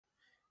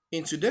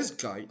In today's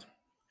guide,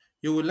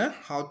 you will learn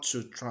how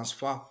to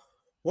transfer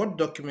Word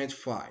document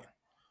file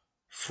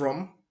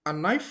from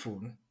an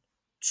iPhone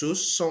to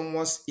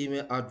someone's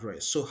email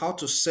address. So how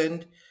to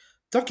send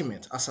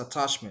document as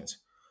attachment.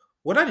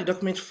 Whether the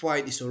document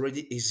file is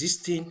already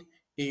existing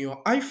in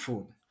your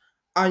iPhone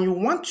and you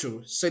want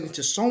to send it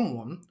to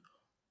someone,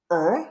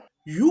 or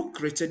you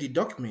created the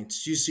document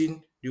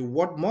using the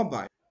Word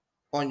mobile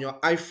on your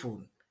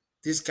iPhone.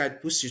 This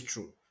guide puts you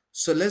through.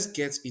 So let's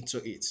get into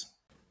it.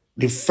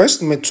 The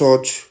first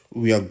method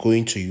we are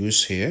going to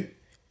use here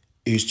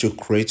is to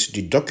create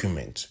the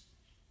document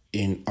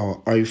in our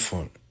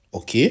iPhone.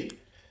 Okay.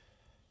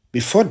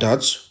 Before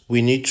that,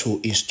 we need to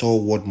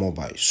install Word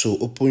Mobile. So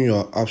open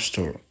your App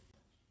Store,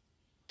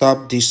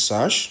 tap this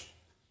search,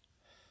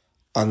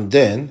 and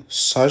then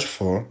search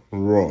for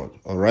Word.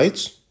 All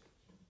right.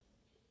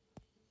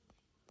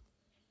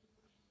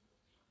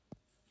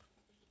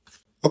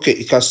 Okay,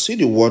 you can see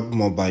the Word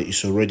Mobile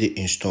is already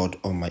installed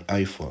on my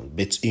iPhone,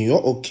 but in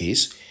your own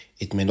case,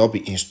 it may not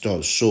be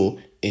installed. So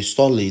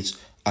install it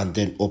and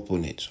then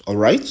open it. All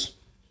right.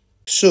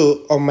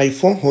 So on my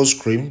phone home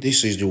screen,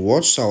 this is the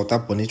Word. So I'll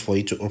tap on it for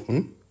it to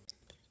open.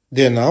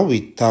 Then now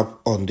we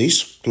tap on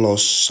this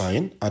plus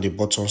sign at the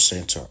bottom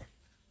center.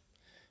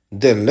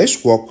 Then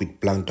let's work with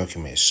blank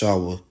document. So I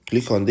will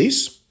click on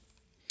this.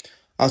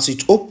 As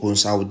it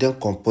opens, I will then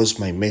compose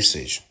my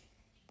message.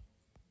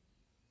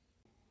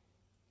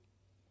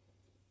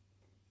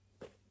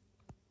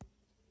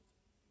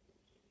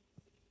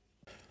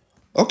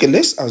 Okay,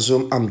 let's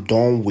assume I'm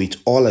done with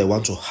all I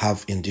want to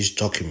have in this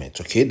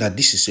document. Okay, that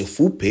this is a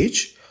full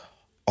page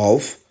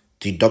of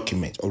the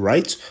document. All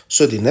right.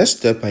 So the next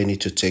step I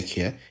need to take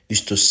here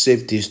is to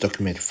save this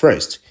document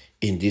first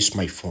in this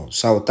my phone.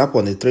 So I'll tap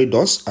on the three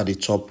dots at the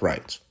top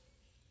right.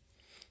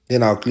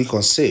 Then I'll click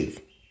on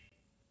save.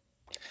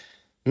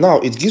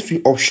 Now it gives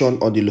me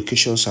option on the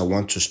locations I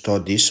want to store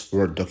this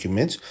Word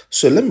document.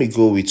 So let me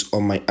go with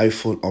on my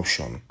iPhone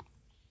option.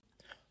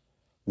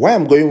 Why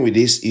I'm going with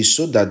this is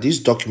so that this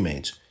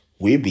document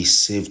will be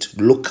saved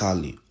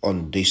locally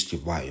on this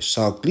device.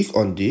 So I'll click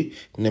on the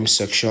name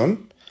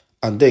section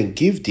and then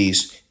give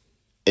this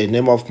a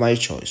name of my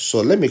choice. So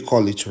let me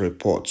call it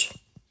report.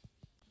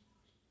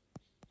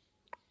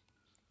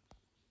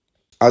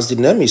 As the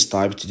name is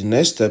typed, the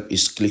next step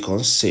is click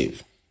on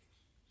save.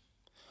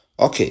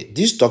 Okay,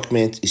 this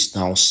document is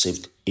now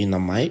saved in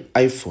my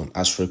iPhone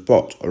as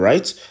report. All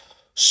right.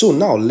 So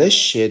now let's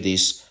share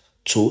this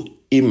to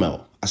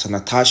email as an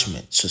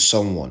attachment to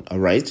someone. All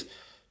right.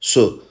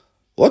 So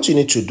what you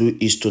need to do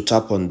is to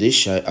tap on this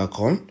share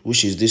icon,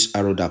 which is this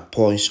arrow that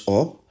points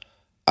up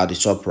at the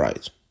top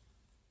right.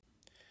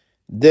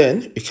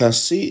 Then you can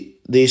see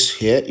this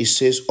here. It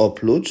says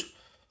upload,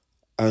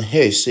 and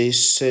here it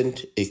says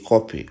send a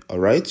copy. All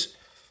right.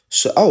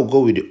 So I'll go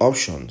with the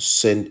option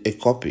send a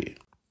copy.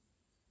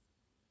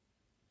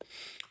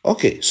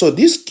 Okay, so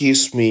this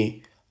gives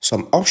me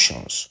some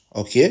options.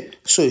 Okay,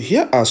 so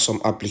here are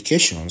some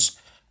applications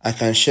I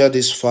can share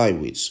this file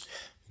with,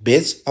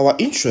 but our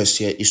interest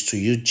here is to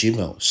use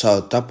Gmail. So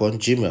I'll tap on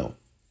Gmail.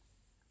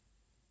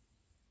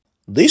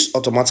 This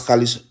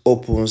automatically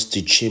opens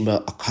the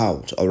Gmail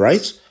account. All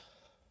right,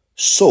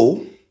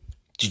 so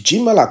the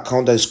Gmail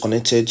account that is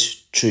connected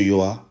to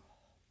your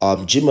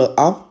Gmail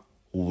app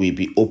will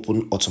be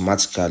open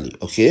automatically.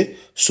 Okay,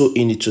 so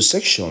in the to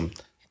section,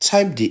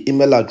 type the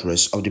email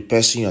address of the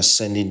person you're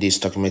sending this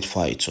document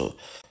file to.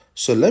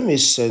 So let me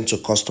send to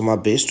customer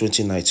base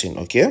 2019.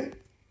 Okay,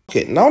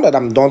 now that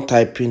I'm done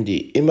typing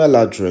the email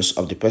address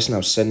of the person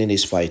I'm sending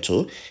this file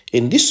to,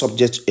 in this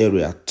subject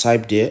area,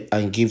 type there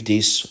and give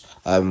this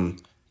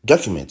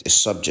document a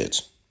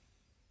subject.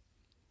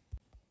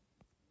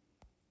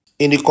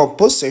 In the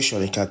compose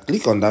section, you can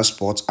click on that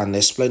spot and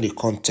explain the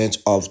content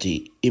of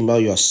the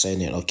email you're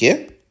sending.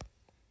 Okay,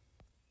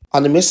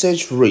 and the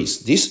message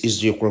reads, this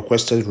is your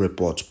requested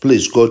report.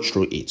 Please go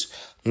through it.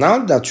 Now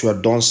that you are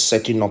done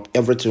setting up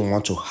everything we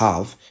want to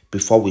have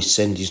before we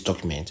send this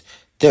document,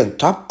 then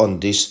tap on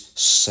this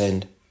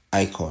send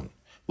icon,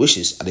 which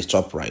is at the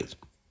top right.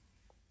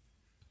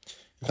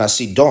 You can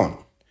see done.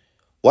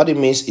 What it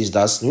means is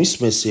that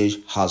this message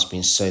has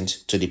been sent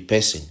to the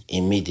person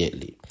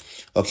immediately.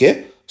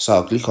 Okay, so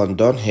I'll click on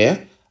done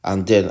here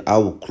and then I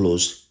will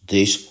close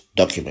this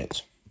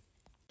document.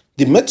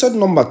 The method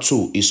number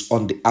 2 is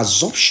on the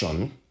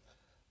assumption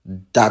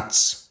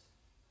that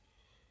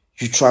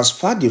you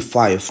transfer the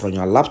file from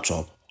your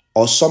laptop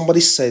or somebody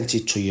sent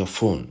it to your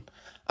phone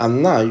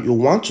and now you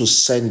want to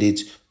send it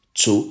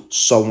to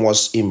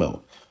someone's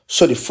email.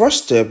 So the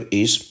first step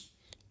is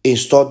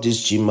install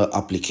this Gmail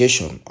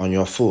application on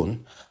your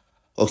phone.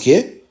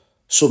 Okay,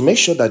 so make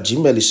sure that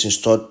Gmail is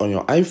installed on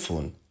your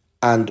iPhone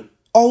and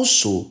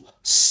also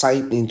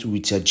sign in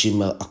with your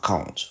Gmail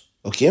account.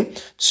 Okay,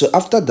 so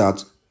after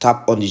that,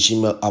 tap on the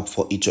Gmail app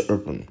for it to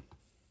open.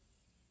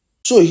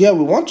 So here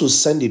we want to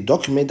send the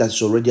document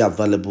that's already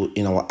available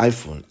in our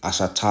iPhone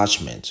as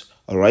attachment.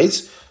 All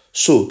right.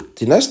 So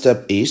the next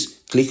step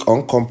is click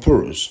on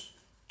compose.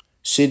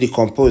 See the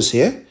compose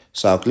here.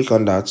 So I'll click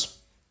on that.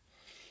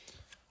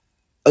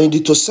 In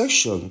the to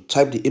section,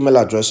 type the email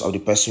address of the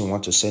person you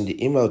want to send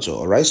the email to.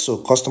 All right, so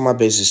customer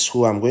base is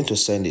who I'm going to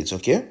send it.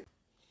 Okay.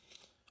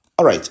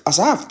 All right, as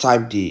I have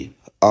typed the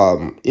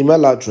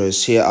email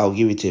address here, I'll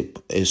give it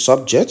a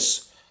subject.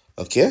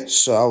 Okay,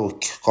 so I will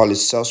call it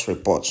sales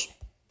report.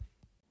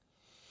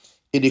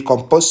 In the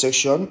compose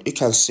section, you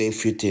can say a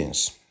few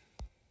things.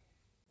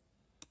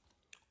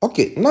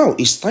 Okay, now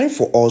it's time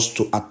for us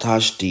to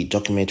attach the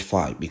document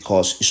file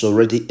because it's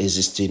already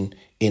existing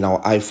in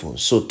our iPhone.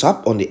 So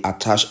tap on the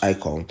attach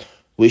icon,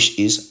 which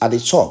is at the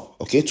top,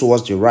 okay,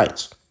 towards the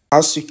right.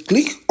 As you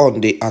click on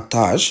the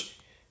attach,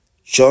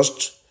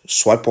 just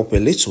swipe up a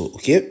little,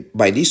 okay,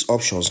 by these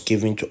options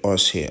given to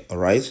us here. All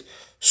right,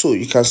 so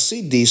you can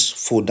see this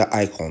folder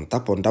icon.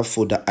 Tap on that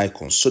folder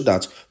icon so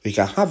that we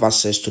can have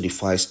access to the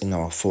files in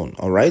our phone.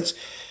 All right,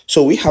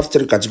 so we have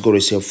three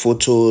categories here: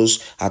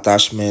 photos,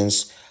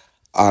 attachments,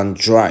 and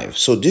drive.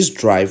 So this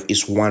drive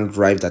is one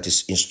drive that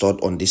is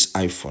installed on this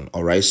iPhone.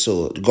 All right,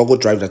 so the Google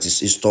Drive that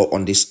is installed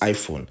on this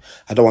iPhone,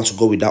 I don't want to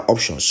go with that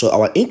option. So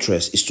our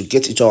interest is to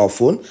get into our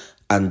phone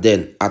and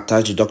then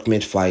attach the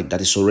document file that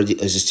is already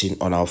existing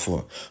on our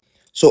phone.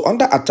 So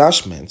under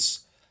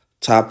attachments,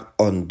 tap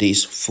on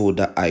this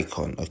folder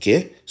icon.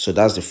 Okay, so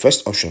that's the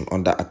first option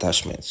under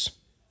attachments.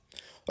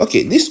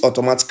 Okay, this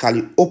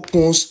automatically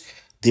opens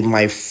the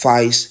My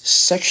Files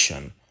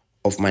section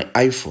of my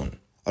iPhone.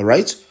 All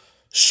right,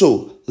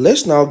 so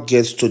let's now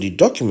get to the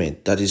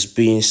document that is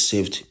being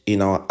saved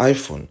in our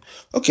iPhone.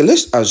 Okay,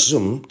 let's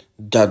assume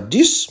that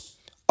this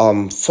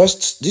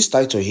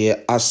title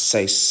here as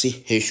says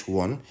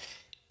ch1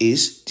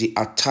 is the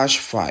attached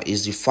file,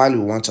 is the file we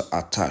want to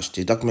attach,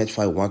 the document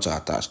file we want to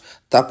attach.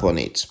 Tap on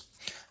it.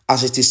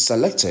 As it is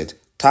selected,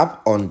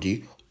 tap on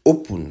the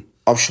open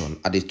option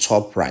at the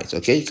top right.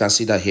 Okay, you can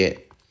see that here.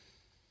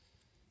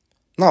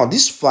 Now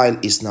this file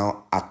is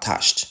now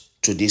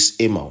attached to this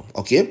email.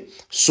 Okay,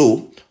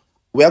 so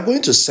we are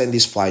going to send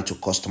this file to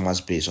customers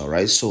base. All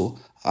right, so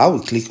I will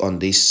click on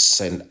this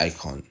send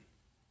icon.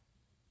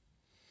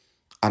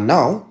 And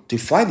now the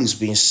file is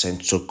being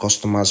sent to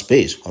customers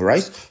base. All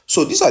right,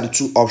 so these are the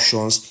two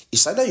options.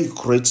 It's either you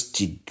create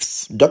the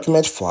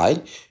document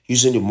file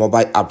using the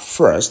mobile app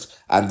first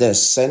and then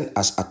send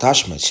as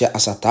attachment, share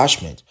as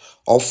attachment,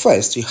 or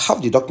first you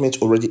have the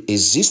document already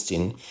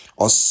existing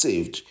or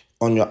saved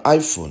on your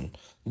iPhone,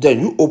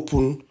 then you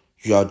open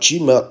your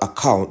Gmail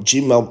account,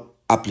 Gmail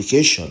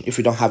application. If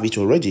you don't have it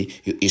already,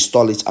 you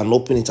install it and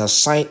open it and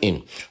sign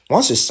in.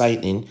 Once you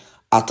sign in,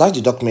 attach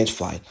the document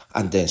file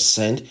and then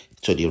send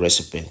to the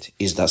recipient.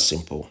 It's that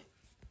simple.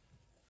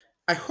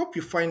 I hope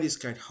you find this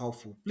guide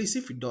helpful. Please,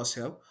 if it does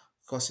help,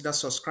 consider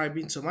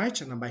subscribing to my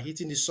channel by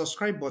hitting the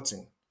subscribe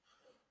button.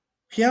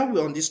 Here we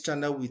on this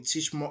channel we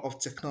teach more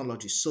of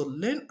technology, so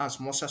learn as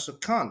much as you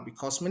can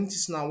because many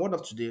things in our world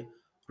of today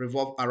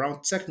revolve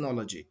around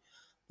technology.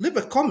 Leave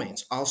a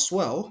comment as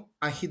well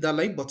and hit the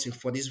like button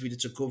for this video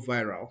to go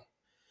viral.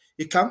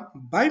 You can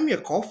buy me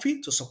a coffee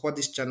to support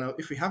this channel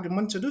if you have the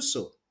money to do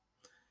so.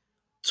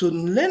 To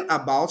learn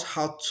about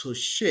how to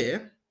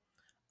share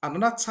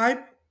another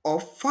type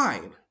of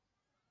file,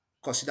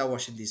 consider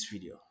watching this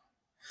video.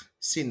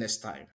 See you next time.